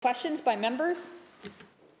Questions by members?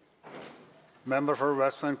 Member for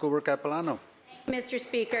West Vancouver Capilano. Mr.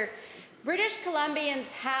 Speaker, British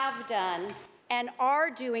Columbians have done and are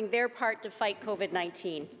doing their part to fight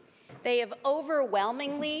COVID-19. They have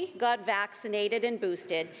overwhelmingly got vaccinated and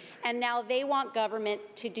boosted, and now they want government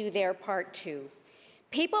to do their part too.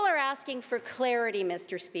 People are asking for clarity,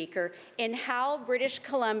 Mr. Speaker, in how British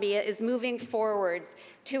Columbia is moving forwards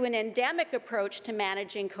to an endemic approach to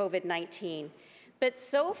managing COVID-19. But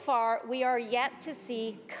so far, we are yet to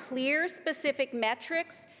see clear, specific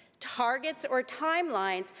metrics, targets, or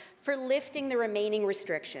timelines for lifting the remaining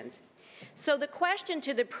restrictions. So the question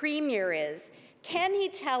to the Premier is, can he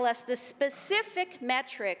tell us the specific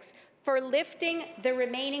metrics for lifting the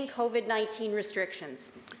remaining COVID-19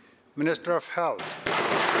 restrictions? Minister of Health.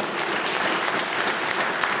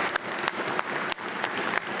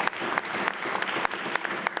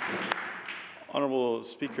 Honourable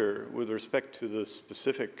Speaker, with respect to the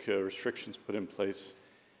specific restrictions put in place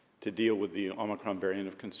to deal with the Omicron variant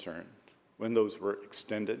of concern, when those were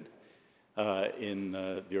extended in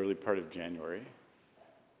the early part of January,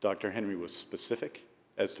 Dr. Henry was specific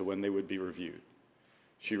as to when they would be reviewed.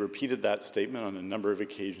 She repeated that statement on a number of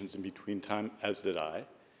occasions in between time, as did I,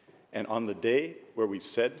 and on the day where we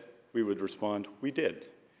said we would respond, we did,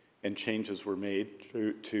 and changes were made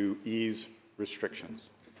to ease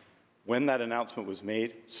restrictions. When that announcement was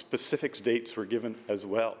made, specific dates were given as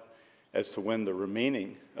well as to when the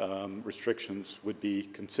remaining restrictions would be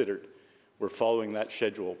considered. We're following that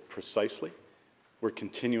schedule precisely. We're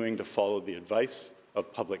continuing to follow the advice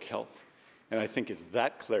of public health. And I think it's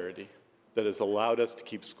that clarity that has allowed us to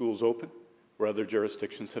keep schools open where other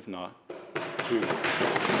jurisdictions have not.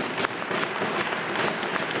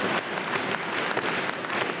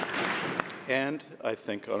 And I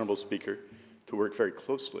think, Honourable Speaker, to work very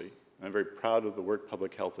closely. I'm very proud of the work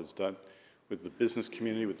public health has done with the business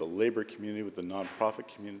community, with the labour community, with the nonprofit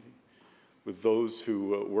community, with those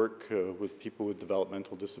who work with people with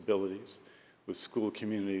developmental disabilities, with school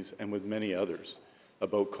communities, and with many others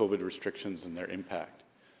about COVID restrictions and their impact.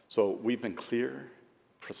 So we've been clear,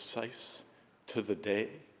 precise, to the day,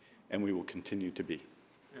 and we will continue to be.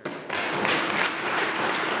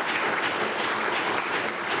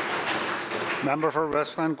 Member for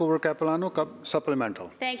West Vancouver Capilano,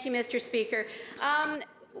 supplemental. Thank you, Mr. Speaker.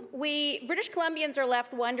 British Columbians are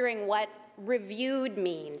left wondering what reviewed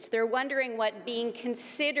means. They're wondering what being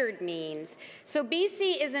considered means. So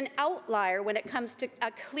BC is an outlier when it comes to a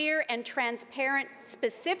clear and transparent,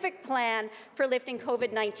 specific plan for lifting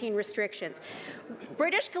COVID-19 restrictions.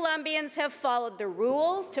 British Columbians have followed the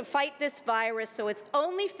rules to fight this virus, so it's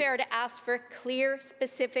only fair to ask for clear,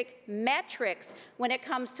 specific metrics when it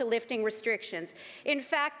comes to lifting restrictions. In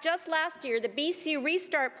fact, just last year, the BC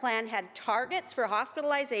Restart Plan had targets for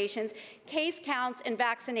hospitalizations, case counts, and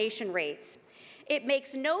vaccination rates. It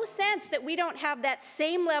makes no sense that we don't have that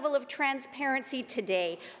same level of transparency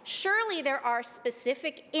today. Surely there are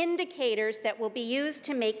specific indicators that will be used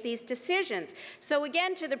to make these decisions. So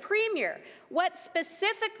again, to the Premier, what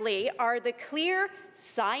specifically are the clear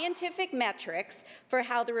scientific metrics for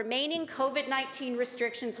how the remaining COVID-19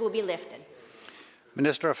 restrictions will be lifted?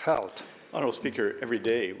 Minister of Health. Honourable Speaker, every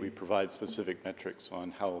day we provide specific metrics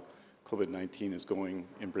on how COVID-19 is going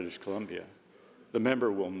in British Columbia. The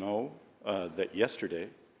member will know that yesterday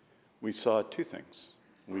we saw two things.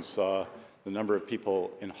 We saw the number of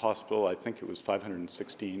people in hospital, I think it was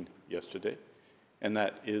 516 yesterday, and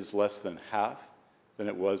that is less than half than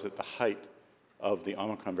it was at the height of the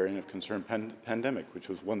Omicron variant of concern pandemic, which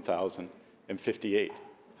was 1,058.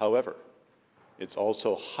 However, it's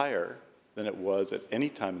also higher than it was at any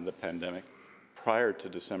time in the pandemic prior to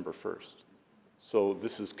December 1st. So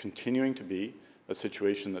this is continuing to be a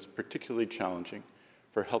situation that's particularly challenging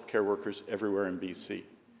for healthcare workers everywhere in BC.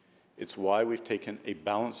 It's why we've taken a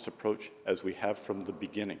balanced approach as we have from the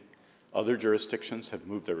beginning. Other jurisdictions have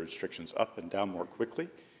moved their restrictions up and down more quickly,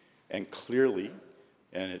 and clearly,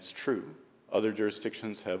 and it's true, other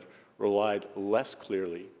jurisdictions have relied less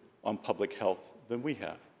clearly on public health than we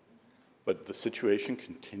have. But the situation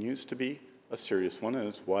continues to be a serious one, and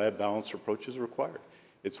it's why a balanced approach is required.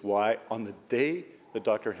 It's why on the day that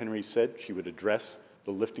Dr. Henry said she would address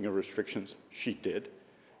the lifting of restrictions, she did.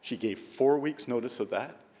 She gave 4 weeks notice of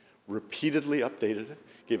that, repeatedly updated it,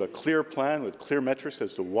 gave a clear plan with clear metrics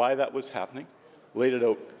as to why that was happening, laid it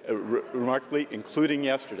out remarkably, including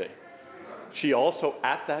yesterday. She also,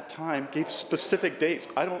 at that time, gave specific dates.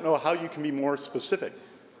 I don't know how you can be more specific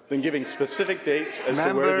than giving specific dates as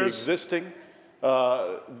to where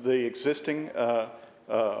the existing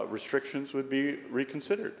restrictions would be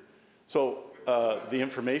reconsidered. So the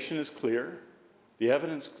information is clear, the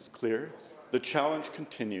evidence is clear, The challenge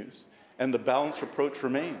continues, and the balanced approach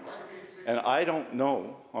remains. And I don't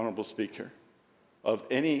know, Honourable Speaker, of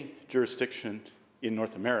any jurisdiction in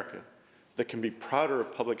North America that can be prouder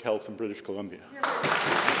of public health than British Columbia.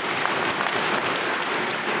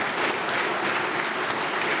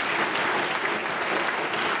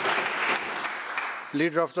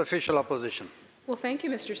 Leader of the Official Opposition. Well, thank you,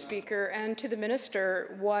 Mr. Speaker. And to the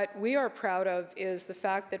Minister, what we are proud of is the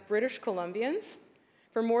fact that British Columbians,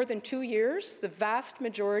 for more than 2 years, the vast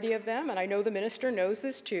majority of them, and I know the Minister knows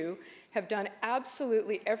this too, have done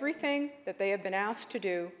absolutely everything that they have been asked to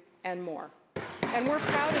do and more. And we're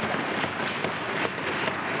proud of them.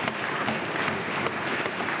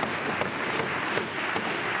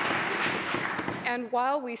 And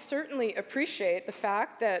while we certainly appreciate the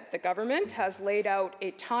fact that the government has laid out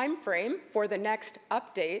a time frame for the next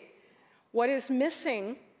update, what is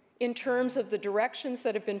missing in terms of the directions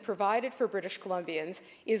that have been provided for British Columbians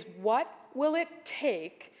is what will it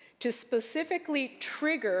take to specifically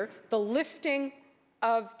trigger the lifting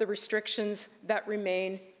of the restrictions that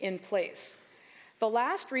remain in place. The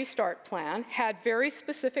last restart plan had very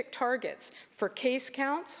specific targets for case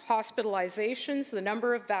counts, hospitalizations, the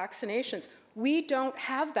number of vaccinations. We don't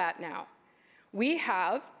have that now. We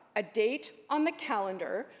have a date on the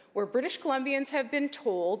calendar where British Columbians have been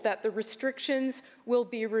told that the restrictions will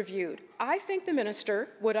be reviewed. I think the Minister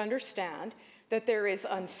would understand that there is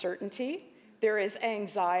uncertainty, there is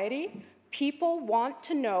anxiety. People want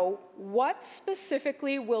to know what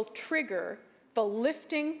specifically will trigger the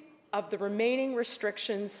lifting of the remaining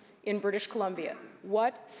restrictions in British Columbia.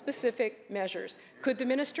 What specific measures? Could the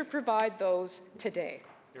Minister provide those today?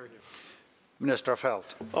 Minister of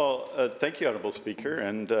Health. Thank you, Honourable Speaker.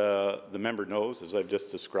 And the member knows, as I've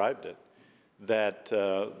just described it, that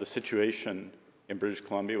the situation in British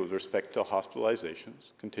Columbia with respect to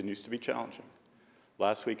hospitalizations continues to be challenging.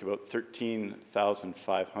 Last week, about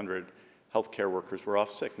 13,500 healthcare workers were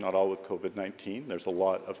off sick, not all with COVID-19. There's a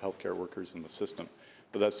lot of healthcare workers in the system,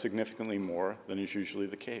 but that's significantly more than is usually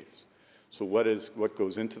the case. So what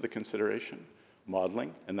goes into the consideration?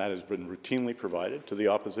 Modelling, and that has been routinely provided to the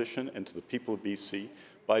opposition and to the people of BC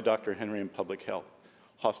by Dr. Henry in Public Health.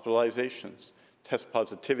 Hospitalizations, test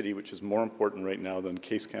positivity, which is more important right now than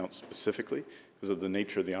case counts specifically because of the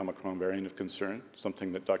nature of the Omicron variant of concern,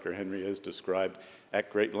 something that Dr. Henry has described at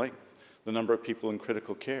great length. The number of people in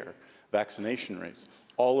critical care, vaccination rates,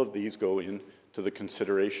 all of these go into the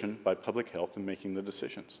consideration by public health in making the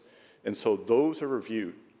decisions. And so those are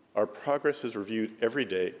reviewed. Our progress is reviewed every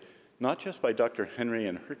day, not just by Dr. Henry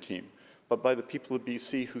and her team, but by the people of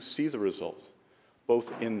BC who see the results,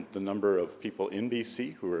 both in the number of people in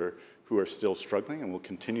BC who are still struggling and will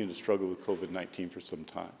continue to struggle with COVID-19 for some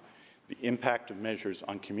time, the impact of measures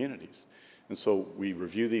on communities. And so we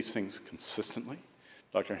review these things consistently.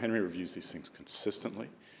 Dr. Henry reviews these things consistently.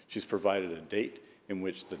 She's provided a date in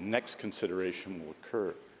which the next consideration will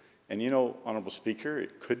occur. And you know, Honourable Speaker,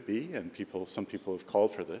 it could be, and some people have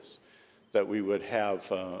called for this, that we would have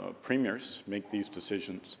premiers make these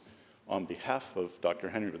decisions on behalf of Dr.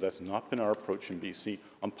 Henry, but that's not been our approach in BC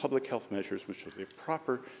on public health measures, which is the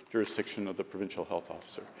proper jurisdiction of the provincial health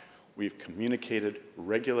officer. We've communicated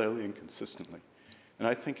regularly and consistently, and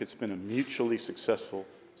I think it's been a mutually successful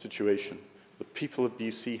situation. The people of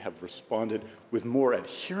BC have responded with more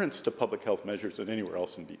adherence to public health measures than anywhere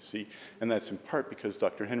else in BC, and that's in part because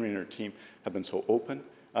Dr. Henry and her team have been so open,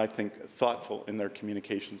 I think, thoughtful in their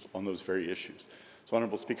communications on those very issues. So,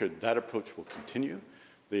 Honourable Speaker, that approach will continue.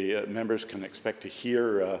 The members can expect to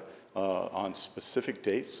hear on specific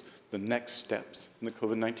dates the next steps in the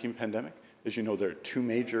COVID-19 pandemic. As you know, there are two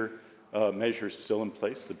major measures still in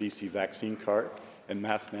place, the BC vaccine card and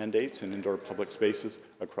mask mandates in indoor public spaces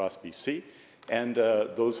across BC. And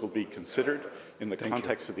those will be considered in the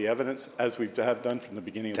context of the evidence, as we have done from the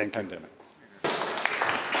beginning of the pandemic.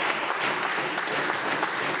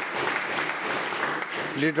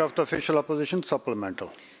 Leader of the Official Opposition,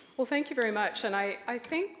 supplemental. Well, thank you very much. And I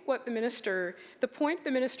think what the point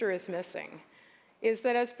the Minister is missing is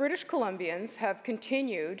that as British Columbians have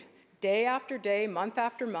continued day after day, month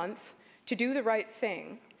after month, to do the right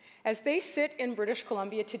thing, as they sit in British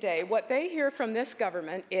Columbia today, what they hear from this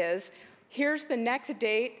government is, here's the next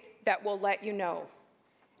date that will let you know.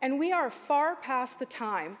 And we are far past the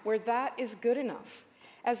time where that is good enough.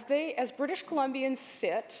 As British Columbians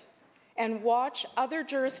sit and watch other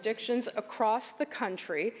jurisdictions across the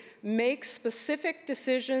country make specific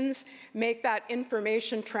decisions, make that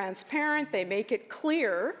information transparent, they make it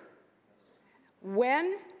clear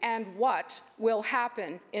when and what will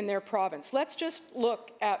happen in their province. Let's just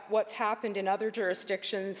look at what's happened in other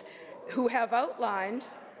jurisdictions who have outlined.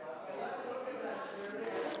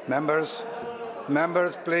 Members,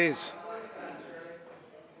 Members, please.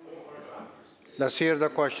 Let's hear the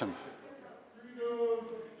question.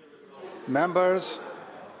 Members,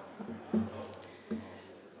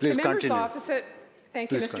 please The members continue. opposite,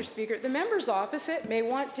 thank you, Please Mr. continue. Speaker. The members opposite may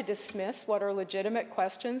want to dismiss what are legitimate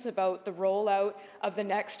questions about the rollout of the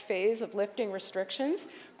next phase of lifting restrictions.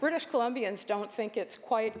 British Columbians don't think it's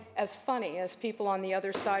quite as funny as people on the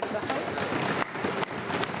other side of the House do.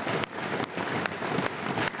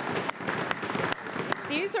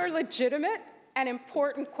 These are legitimate and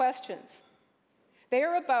important questions. They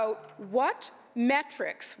are about what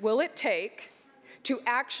metrics will it take to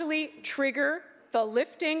actually trigger the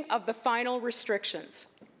lifting of the final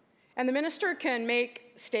restrictions. And the minister can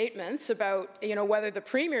make statements about, whether the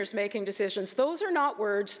Premier's making decisions. Those are not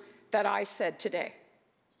words that I said today.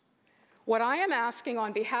 What I am asking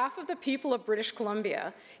on behalf of the people of British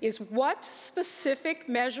Columbia is what specific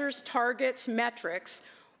measures, targets, metrics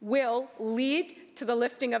will lead to the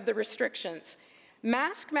lifting of the restrictions.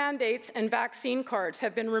 Mask mandates and vaccine cards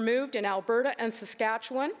have been removed in Alberta and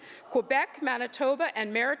Saskatchewan. Quebec, Manitoba,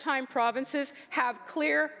 and Maritime provinces have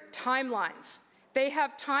clear timelines. They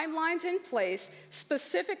have timelines in place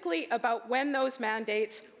specifically about when those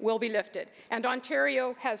mandates will be lifted. And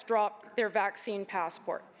Ontario has dropped their vaccine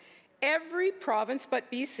passport. Every province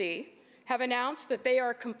but BC have announced that they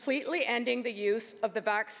are completely ending the use of the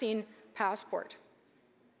vaccine passport.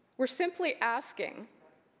 We're simply asking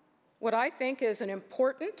what I think is an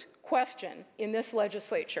important question in this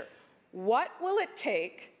legislature. What will it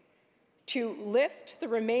take to lift the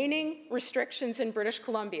remaining restrictions in British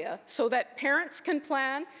Columbia so that parents can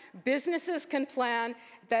plan, businesses can plan,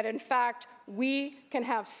 that in fact we can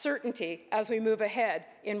have certainty as we move ahead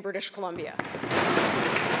in British Columbia?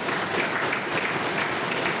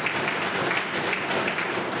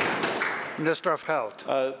 Minister of Health.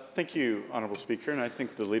 Thank you, Honourable Speaker, and I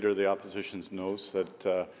think the Leader of the Opposition knows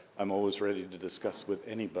that I'm always ready to discuss with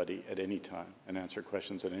anybody at any time and answer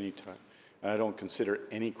questions at any time. And I don't consider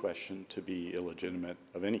any question to be illegitimate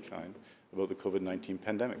of any kind about the COVID-19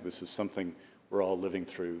 pandemic. This is something we're all living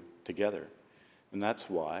through together. And that's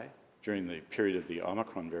why, during the period of the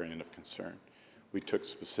Omicron variant of concern, we took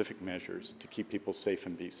specific measures to keep people safe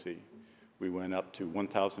in BC. We went up to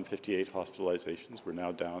 1,058 hospitalizations. We're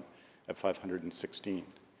now down at 516.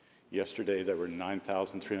 Yesterday, there were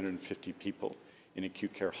 9,350 people in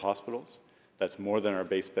acute care hospitals. That's more than our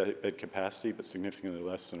base bed capacity, but significantly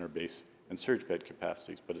less than our base and surge bed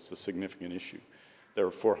capacities, but it's a significant issue. There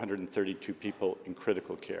are 432 people in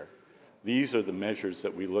critical care. These are the measures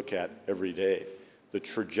that we look at every day. The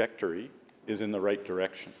trajectory is in the right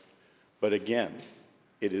direction. But again,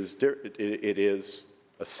 it is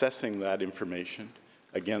assessing that information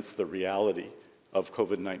against the reality of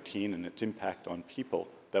COVID-19 and its impact on people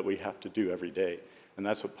that we have to do every day. And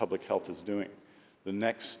that's what public health is doing. The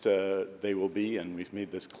next they will be, and we've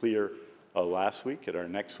made this clear last week at our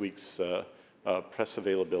next week's press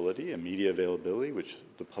availability and media availability, which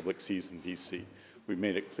the public sees in BC. We've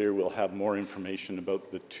made it clear we'll have more information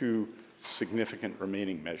about the two significant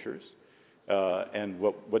remaining measures. And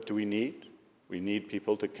what do we need? We need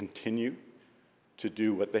people to continue to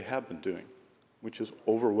do what they have been doing, which is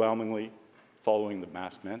overwhelmingly following the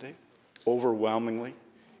mask mandate, overwhelmingly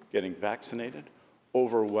getting vaccinated,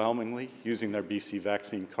 overwhelmingly using their BC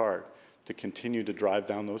vaccine card to continue to drive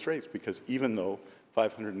down those rates, because even though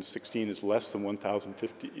 516 is less than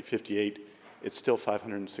 1,058, it's still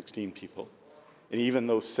 516 people. And even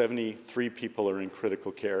though 73 people are in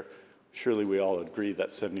critical care, surely we all agree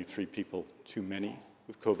that's 73 people too many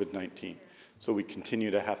with COVID-19. So we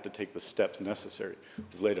continue to have to take the steps necessary.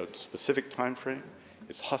 We've laid out a specific time frame.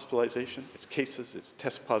 It's hospitalization, it's cases, it's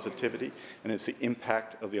test positivity, and it's the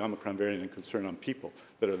impact of the Omicron variant and concern on people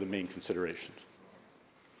that are the main considerations.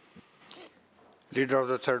 Leader of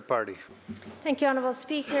the third party. Thank you, Honourable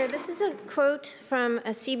Speaker. This is a quote from a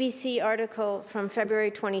CBC article from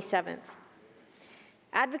February 27th.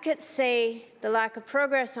 Advocates say the lack of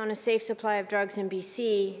progress on a safe supply of drugs in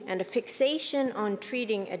BC and a fixation on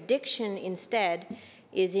treating addiction instead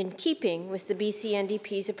is in keeping with the BC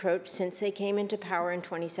NDP's approach since they came into power in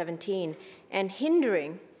 2017 and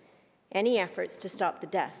hindering any efforts to stop the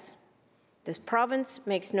deaths. This province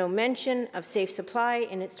makes no mention of safe supply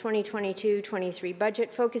in its 2022-23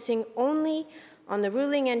 budget, focusing only on the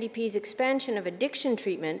ruling NDP's expansion of addiction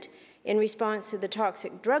treatment in response to the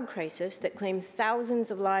toxic drug crisis that claimed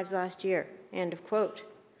thousands of lives last year. End of quote.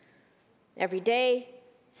 Every day,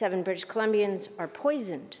 7 British Columbians are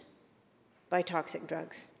poisoned by toxic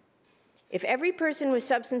drugs. If every person with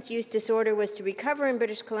substance use disorder was to recover in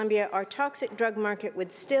British Columbia, our toxic drug market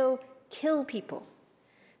would still kill people,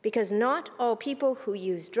 because not all people who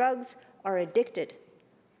use drugs are addicted.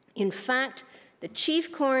 In fact, the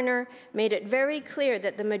chief coroner made it very clear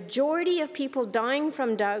that the majority of people dying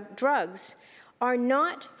from drugs are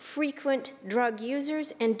not frequent drug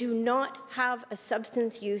users and do not have a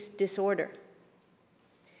substance use disorder.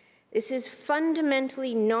 This is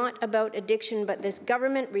fundamentally not about addiction, but this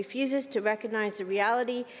government refuses to recognize the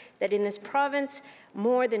reality that in this province,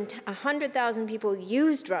 more than 100,000 people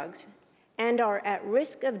use drugs and are at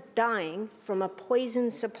risk of dying from a poison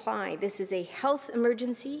supply. This is a health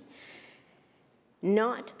emergency,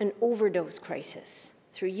 not an overdose crisis.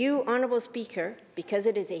 Through you, Honourable Speaker, because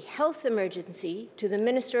it is a health emergency, to the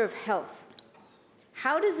Minister of Health.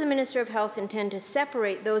 How does the Minister of Health intend to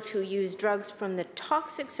separate those who use drugs from the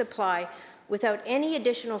toxic supply without any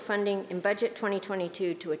additional funding in Budget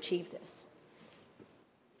 2022 to achieve this?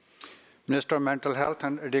 Minister of Mental Health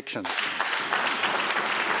and Addiction.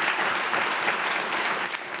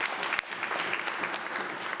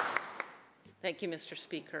 Thank you, Mr.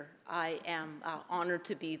 Speaker. I am honored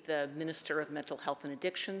to be the Minister of Mental Health and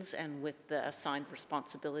Addictions and with the assigned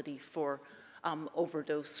responsibility for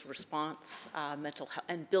overdose response, mental health,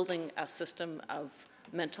 and building a system of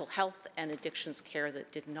mental health and addictions care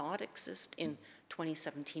that did not exist in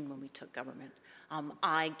 2017 when we took government.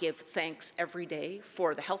 I give thanks every day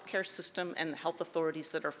for the healthcare system and the health authorities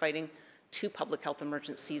that are fighting two public health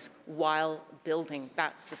emergencies while building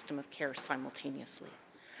that system of care simultaneously.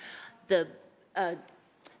 The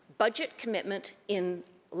budget commitment in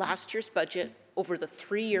last year's budget over the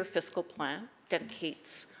 3-year fiscal plan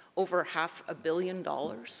dedicates over $500 million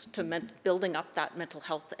to building up that mental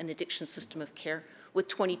health and addiction system of care, with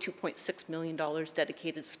 $22.6 million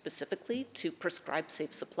dedicated specifically to Prescribe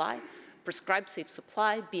Safe Supply. Prescribe Safe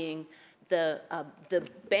Supply being the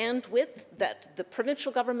bandwidth that the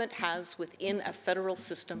provincial government has within a federal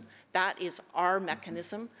system. That is our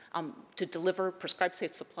mechanism to deliver Prescribe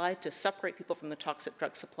Safe Supply, to separate people from the toxic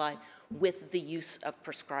drug supply with the use of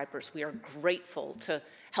prescribers. We are grateful to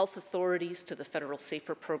health authorities, to the federal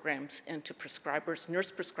SAFER programs, and to prescribers, nurse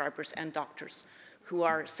prescribers, and doctors who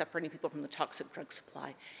are separating people from the toxic drug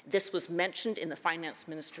supply. This was mentioned in the finance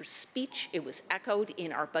minister's speech. It was echoed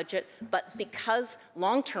in our budget, but because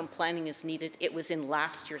long-term planning is needed, it was in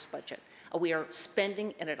last year's budget. We are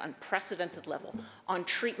spending at an unprecedented level on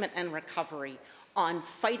treatment and recovery, on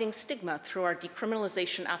fighting stigma through our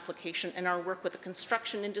decriminalization application and our work with the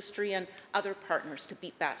construction industry and other partners to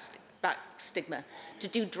beat back stigma, to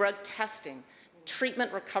do drug testing,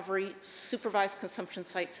 treatment recovery, supervised consumption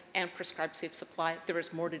sites, and Prescribe Safe Supply. There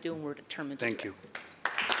is more to do, and we're determined to do it. Thank you.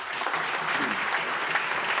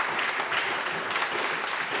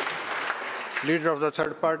 Leader of the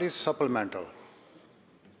Third Party, supplemental.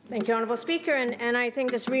 Thank you, Honourable Speaker, and I think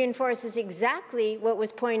this reinforces exactly what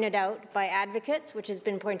was pointed out by advocates, which has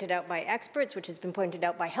been pointed out by experts, which has been pointed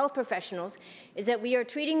out by health professionals, is that we are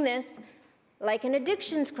treating this like an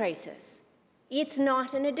addictions crisis. It's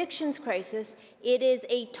not an addictions crisis. It is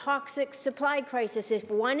a toxic supply crisis. If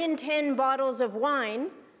 1 in 10 bottles of wine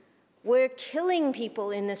were killing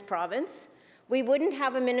people in this province, we wouldn't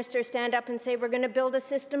have a minister stand up and say, we're going to build a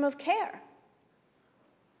system of care.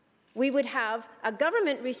 We would have a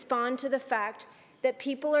government respond to the fact that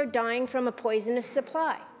people are dying from a poisonous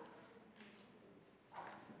supply.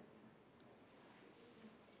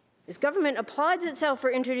 This government applauds itself for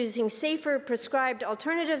introducing safer, prescribed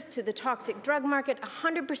alternatives to the toxic drug market.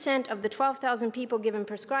 100% of the 12,000 people given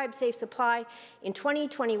Prescribe Safe Supply in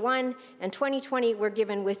 2021 and 2020 were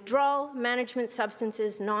given withdrawal management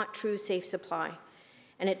substances, not true safe supply.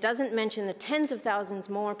 And it doesn't mention the tens of thousands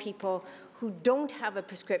more people who don't have a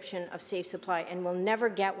prescription of safe supply and will never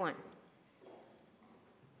get one.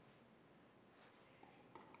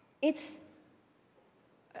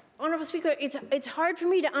 Honourable Speaker, it's hard for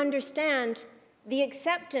me to understand the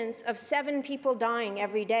acceptance of 7 people dying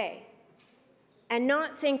every day and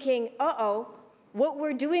not thinking, uh-oh, what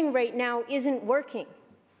we're doing right now isn't working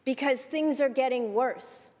because things are getting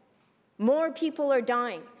worse. More people are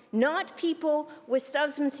dying. Not people with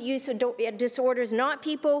substance use disorders, not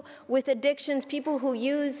people with addictions, people who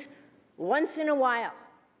use once in a while.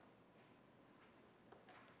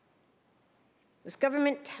 This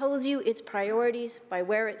government tells you its priorities by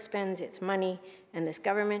where it spends its money, and this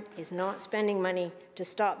government is not spending money to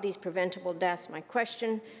stop these preventable deaths. My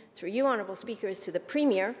question, through you, Honourable Speaker, is to the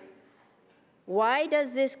Premier. Why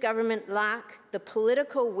does this government lack the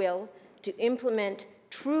political will to implement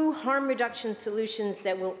true harm reduction solutions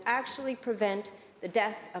that will actually prevent the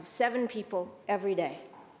deaths of 7 people every day?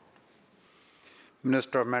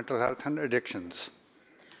 Minister of Mental Health and Addictions.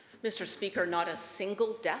 Mr. Speaker, not a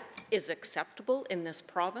single death is acceptable in this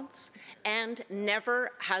province, and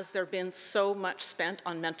never has there been so much spent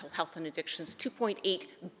on mental health and addictions, $2.8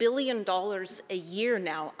 billion a year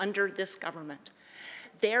now under this government.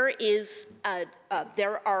 There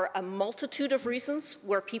are a multitude of reasons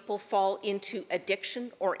where people fall into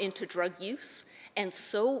addiction or into drug use, and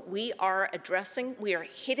so we are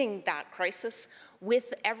hitting that crisis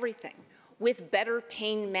with everything, with better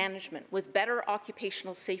pain management, with better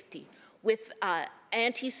occupational safety, with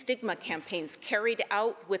anti-stigma campaigns carried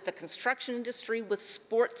out with the construction industry, with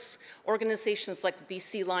sports organizations like the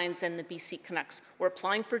BC Lions and the BC Canucks. We're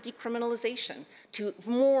applying for decriminalization to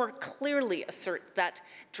more clearly assert that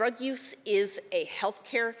drug use is a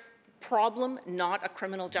healthcare problem, not a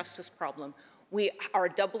criminal justice problem. We are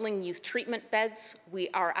doubling youth treatment beds. We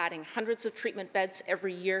are adding hundreds of treatment beds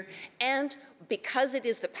every year. And because it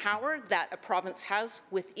is the power that a province has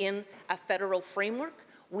within a federal framework,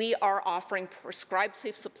 we are offering prescribed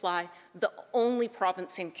safe supply, the only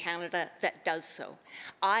province in Canada that does so.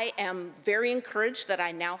 I am very encouraged that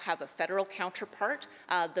I now have a federal counterpart.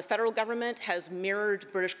 The federal government has mirrored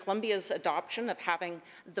British Columbia's adoption of having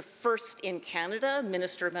the first in Canada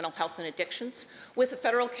Minister of Mental Health and Addictions. With a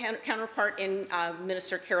federal counterpart in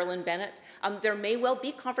Minister Carolyn Bennett, there may well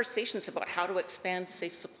be conversations about how to expand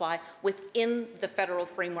safe supply within the federal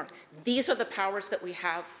framework. These are the powers that we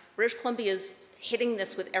have. British Columbia is hitting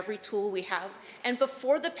this with every tool we have. And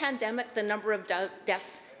before the pandemic, the number of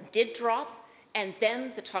deaths did drop, and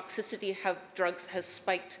then the toxicity of drugs has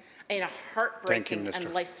spiked in a heartbreaking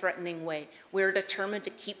and life-threatening way. We're determined to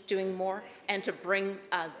keep doing more and to bring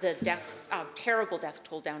the terrible death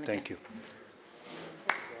toll down again. Thank you.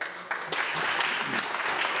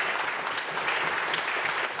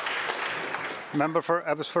 Member for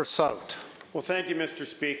Abbotsford South. Well, thank you, Mr.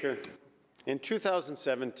 Speaker. In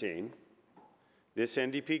 2017, this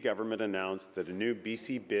NDP government announced that a new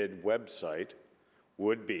BC Bid website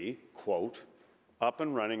would be, quote, up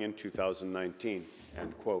and running in 2019,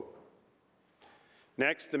 end quote.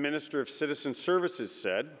 Next, the Minister of Citizen Services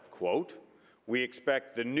said, quote, we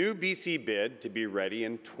expect the new BC Bid to be ready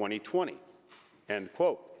in 2020, end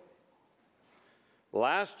quote.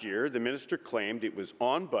 Last year, the minister claimed it was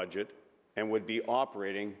on budget and would be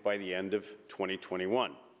operating by the end of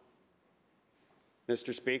 2021.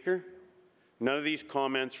 Mr. Speaker, none of these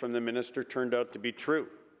comments from the minister turned out to be true.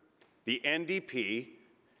 The NDP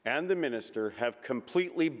and the minister have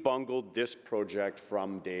completely bungled this project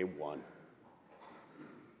from day one.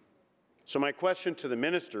 So my question to the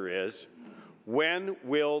minister is, when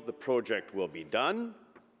will the project be done?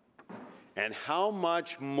 And how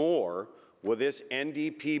much more will this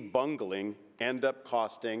NDP bungling end up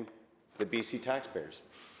costing the BC taxpayers?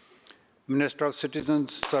 Minister of Citizen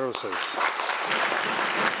Services.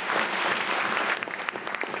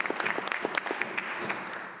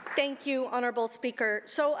 Thank you, Honourable Speaker.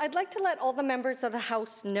 So I'd like to let all the members of the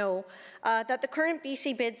House know that the current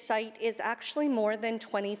BC Bid site is actually more than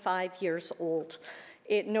 25 years old.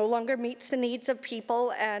 It no longer meets the needs of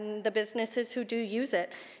people and the businesses who do use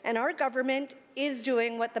it. And our government is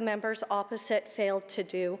doing what the members opposite failed to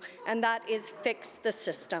do, and that is fix the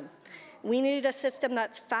system. We need a system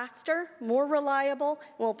that's faster, more reliable,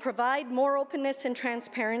 will provide more openness and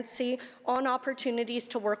transparency on opportunities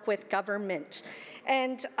to work with government.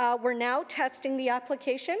 And we're now testing the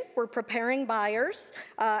application. We're preparing buyers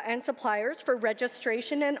and suppliers for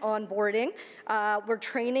registration and onboarding. We're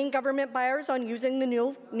training government buyers on using the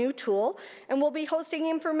new tool, and we'll be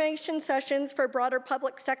hosting information sessions for broader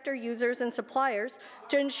public sector users and suppliers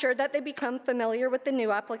to ensure that they become familiar with the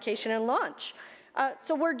new application and launch.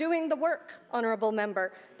 So we're doing the work, Honourable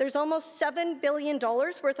Member. There's almost $7 billion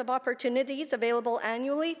worth of opportunities available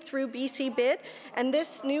annually through BC Bid, and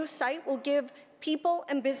this new site will give people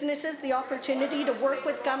and businesses the opportunity to work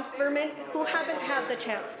with government who haven't had the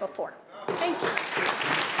chance before. Thank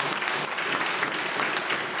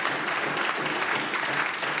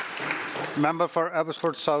you. Member for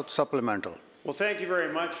Abbotsford South Supplemental. Well, thank you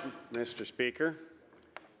very much, Mr. Speaker.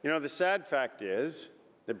 You know, the sad fact is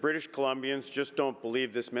that British Columbians just don't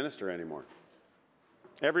believe this minister anymore.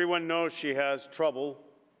 Everyone knows she has trouble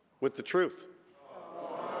with the truth.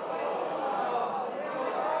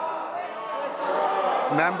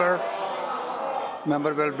 Member will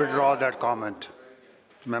withdraw that comment.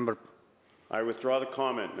 Member. I withdraw the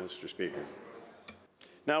comment, Mr. Speaker.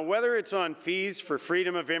 Now, whether it's on fees for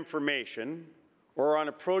freedom of information or on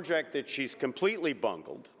a project that she's completely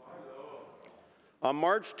bungled, on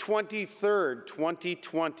March 23rd,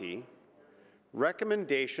 2020,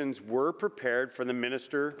 recommendations were prepared for the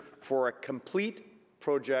minister for a complete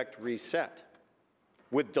project reset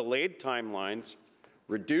with delayed timelines,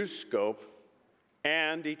 reduced scope,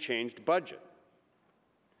 and a changed budget.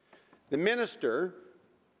 The minister,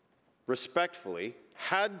 respectfully,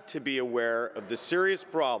 had to be aware of the serious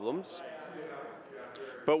problems,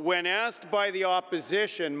 but when asked by the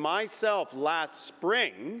opposition, myself, last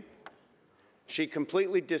spring, she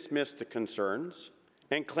completely dismissed the concerns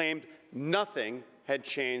and claimed nothing had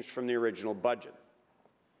changed from the original budget.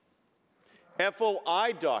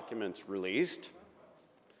 FOI documents released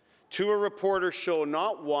to a reporter show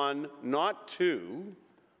not one, not two,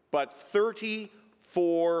 but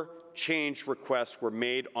 34 change requests were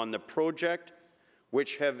made on the project,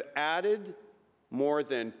 which have added more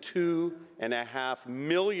than $2.5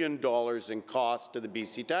 million in cost to the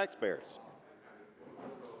BC taxpayers.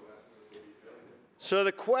 So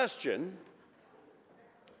the question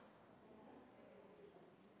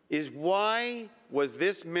is, why was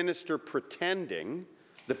this minister pretending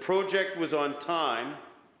the project was on time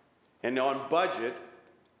and on budget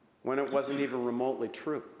when it wasn't even remotely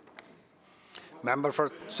true?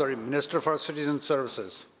 Minister for Citizen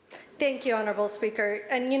Services. Thank you, Honourable Speaker.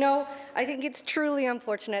 And you know, I think it's truly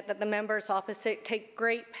unfortunate that the members opposite take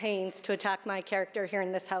great pains to attack my character here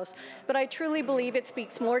in this House, but I truly believe it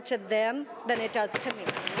speaks more to them than it does to me.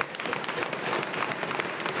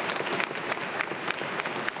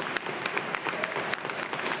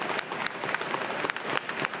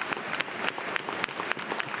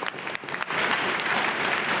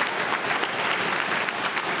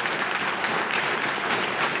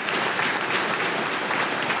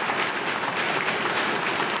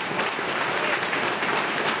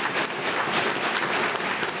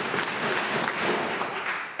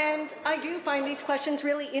 These questions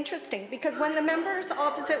really interesting because when the members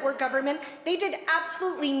opposite were government, they did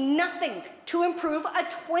absolutely nothing to improve a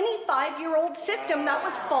 25-year-old system that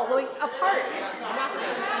was falling apart.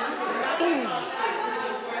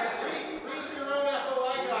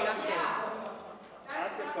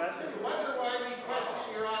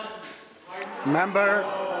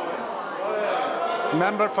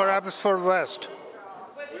 Member for Abbotsford West.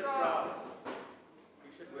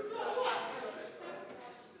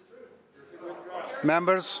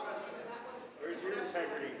 Members,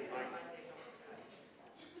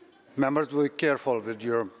 be careful with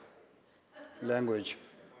your language.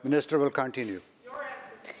 Minister will continue.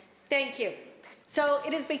 Thank you. So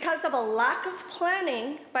it is because of a lack of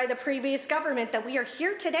planning by the previous government that we are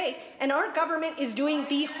here today, and our government is doing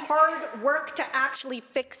the hard work to actually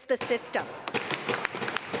fix the system.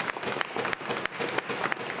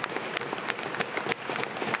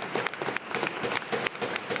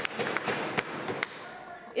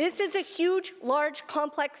 This is a huge, large,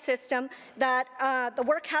 complex system that the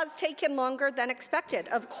work has taken longer than expected.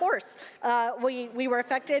 Of course, we were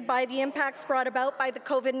affected by the impacts brought about by the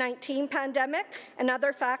COVID-19 pandemic and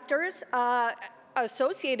other factors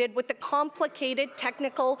associated with the complicated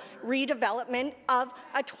technical redevelopment of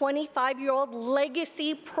a 25-year-old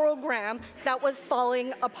legacy program that was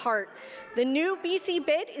falling apart. The new BC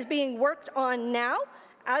bid is being worked on now.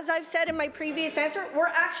 As I've said in my previous answer, we're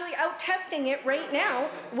actually out testing it right now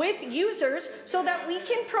with users so that we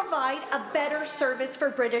can provide a better service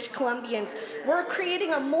for British Columbians. We're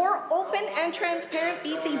creating a more open and transparent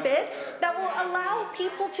BC bid that will allow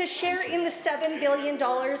people to share in the $7 billion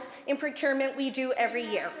in procurement we do every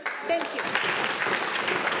year. Thank you.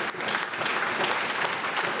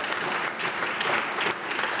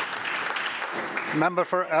 Member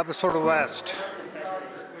for Abbotsford West.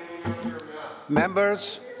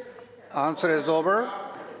 Members, answer is over.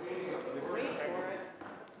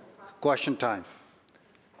 Question time.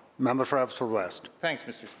 Member for Abbotsford West. Thanks,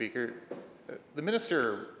 Mr. Speaker. The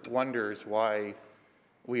minister wonders why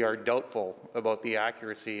we are doubtful about the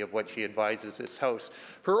accuracy of what she advises this House.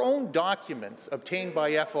 Her own documents obtained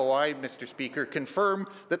by FOI, Mr. Speaker, confirm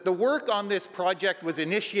that the work on this project was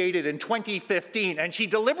initiated in 2015, and she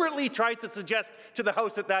deliberately tries to suggest to the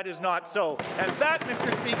House that that is not so. And that,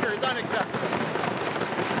 Mr. Speaker, is unacceptable.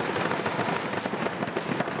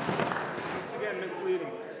 Once again,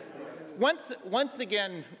 misleading. Once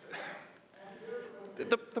again,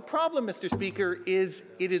 the problem, Mr. Speaker, is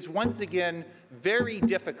it is once again very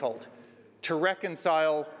difficult to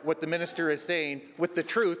reconcile what the minister is saying with the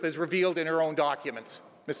truth as revealed in her own documents,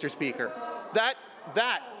 Mr. Speaker.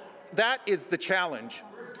 That is the challenge.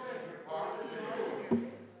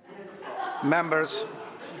 Members,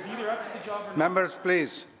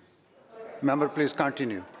 please. Member, please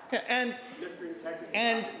continue. And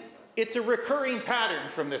it's a recurring pattern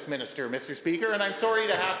from this minister, Mr. Speaker, and I'm sorry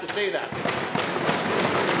to have to say that.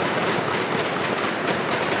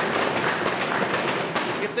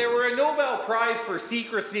 If there were a Nobel Prize for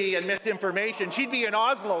secrecy and misinformation, she'd be in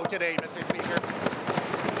Oslo today, Mr. Speaker.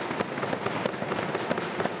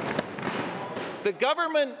 The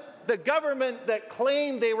government that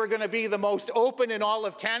claimed they were going to be the most open in all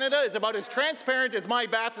of Canada is about as transparent as my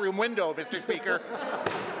bathroom window, Mr. Speaker.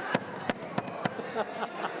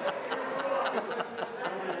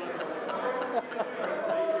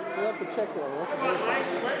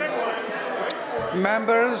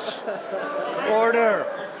 Members, order.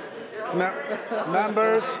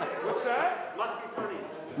 Members. What's that? Must be funny.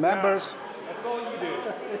 Members. That's all you do.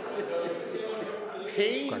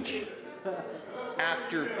 Page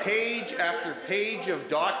after page after page of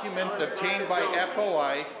documents obtained by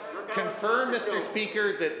FOI confirm, Mr.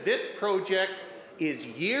 Speaker, that this project is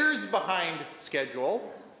years behind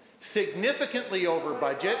schedule, significantly over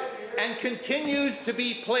budget, and continues to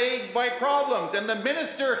be plagued by problems. And the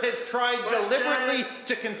minister has tried deliberately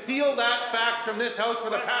to conceal that fact from this House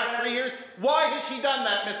for the past 3 years. Why has she done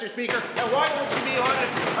that, Mr. Speaker? And why won't she be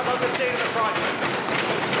honest about the state of the project?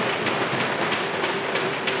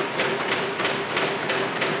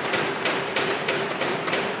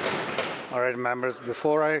 All right, members,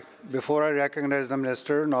 before I recognize the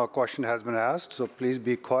minister, no question has been asked, so please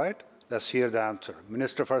be quiet. Let's hear the answer.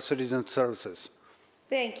 Minister for Citizen Services.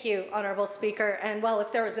 Thank you, Honourable Speaker. And well,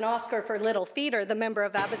 if there was an Oscar for Little Theatre, the member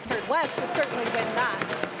of Abbotsford West would certainly win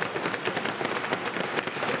that.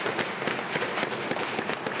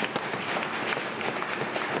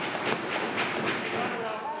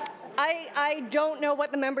 I don't know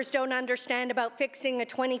what the members don't understand about fixing a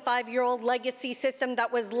 25-year-old legacy system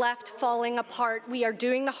that was left falling apart. We are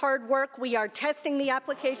doing the hard work. We are testing the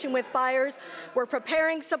application with buyers. We're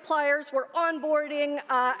preparing suppliers. We're onboarding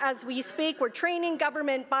as we speak. We're training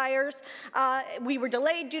government buyers. We were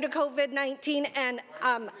delayed due to COVID-19 and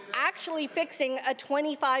actually fixing a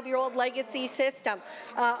 25-year-old legacy system.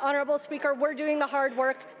 Honourable Speaker, we're doing the hard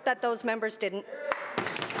work that those members didn't.